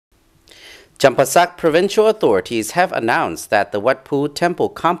Champassak provincial authorities have announced that the Vat Phou temple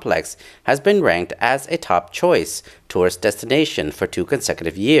complex has been ranked as a top choice tourist destination for 2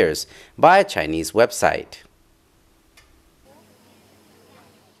 consecutive years by a Chinese website.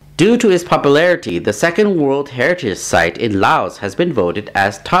 Due to its popularity, the second World Heritage Site in Laos has been voted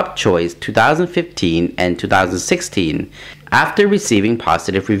as top choice 2015 and 2016 after receiving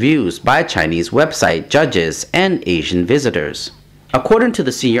positive reviews by Chinese website judges and Asian visitors. According to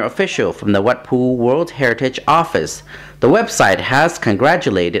the senior official from the Vat Phou World Heritage Office, the website has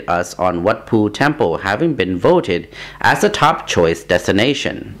congratulated us on Vat Phou Temple having been voted as a top choice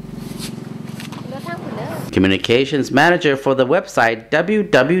destination. Communications manager for the website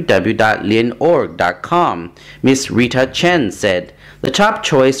www.lienorg.com, Ms. Rita Chen, said, "The top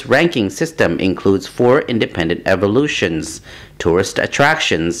choice ranking system includes 4 independent evolutions, tourist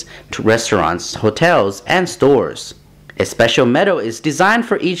attractions, restaurants, hotels, and stores. A special medal is designed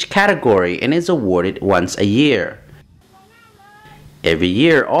for each category and is awarded once a year. Every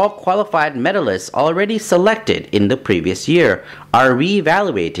year, all qualified medalists already selected in the previous year are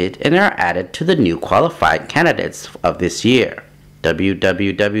re-evaluated and are added to the new qualified candidates of this year."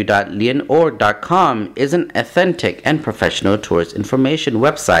 www.lienorg.com is an authentic and professional tourist information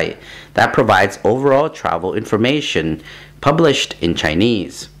website that provides overall travel information published in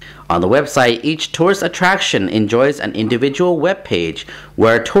Chinese. On the website, each tourist attraction enjoys an individual web page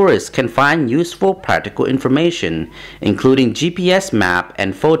where tourists can find useful practical information, including GPS map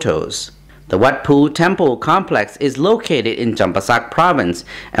and photos. The Vat Phou Temple complex is located in Champassak province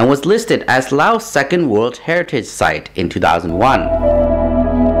and was listed as Laos' second World Heritage Site in 2001.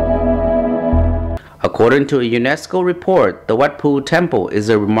 According to a UNESCO report, the Vat Phou Temple is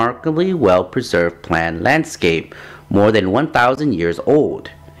a remarkably well-preserved planned landscape, more than 1,000 years old.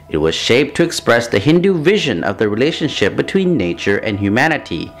 It was shaped to express the Hindu vision of the relationship between nature and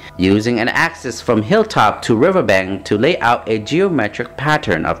humanity, using an axis from hilltop to riverbank to lay out a geometric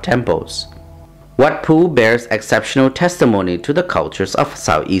pattern of temples. Vat Phou bears exceptional testimony to the cultures of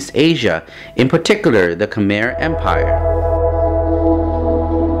Southeast Asia, in particular the Khmer Empire.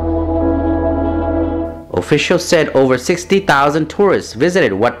 Officials said over 60,000 tourists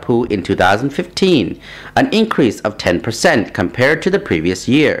visited Vat Phou in 2015, an increase of 10% compared to the previous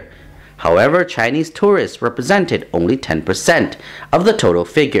year. However, Chinese tourists represented only 10% of the total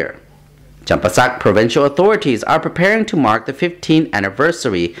figure. Champassak provincial authorities are preparing to mark the 15th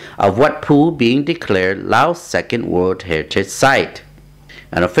anniversary of Vat Phou being declared Laos' second World Heritage Site.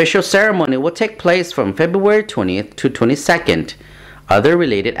 An official ceremony will take place from February 20th to 22nd. Other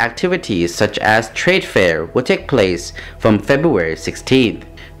related activities such as trade fair will take place from February 16th.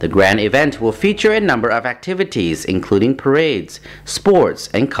 The grand event will feature a number of activities including parades, sports,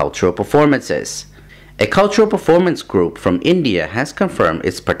 and cultural performances. A cultural performance group from India has confirmed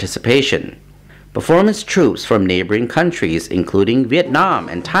its participation. Performance troops from neighboring countries including Vietnam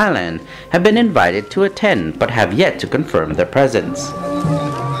and Thailand have been invited to attend but have yet to confirm their presence.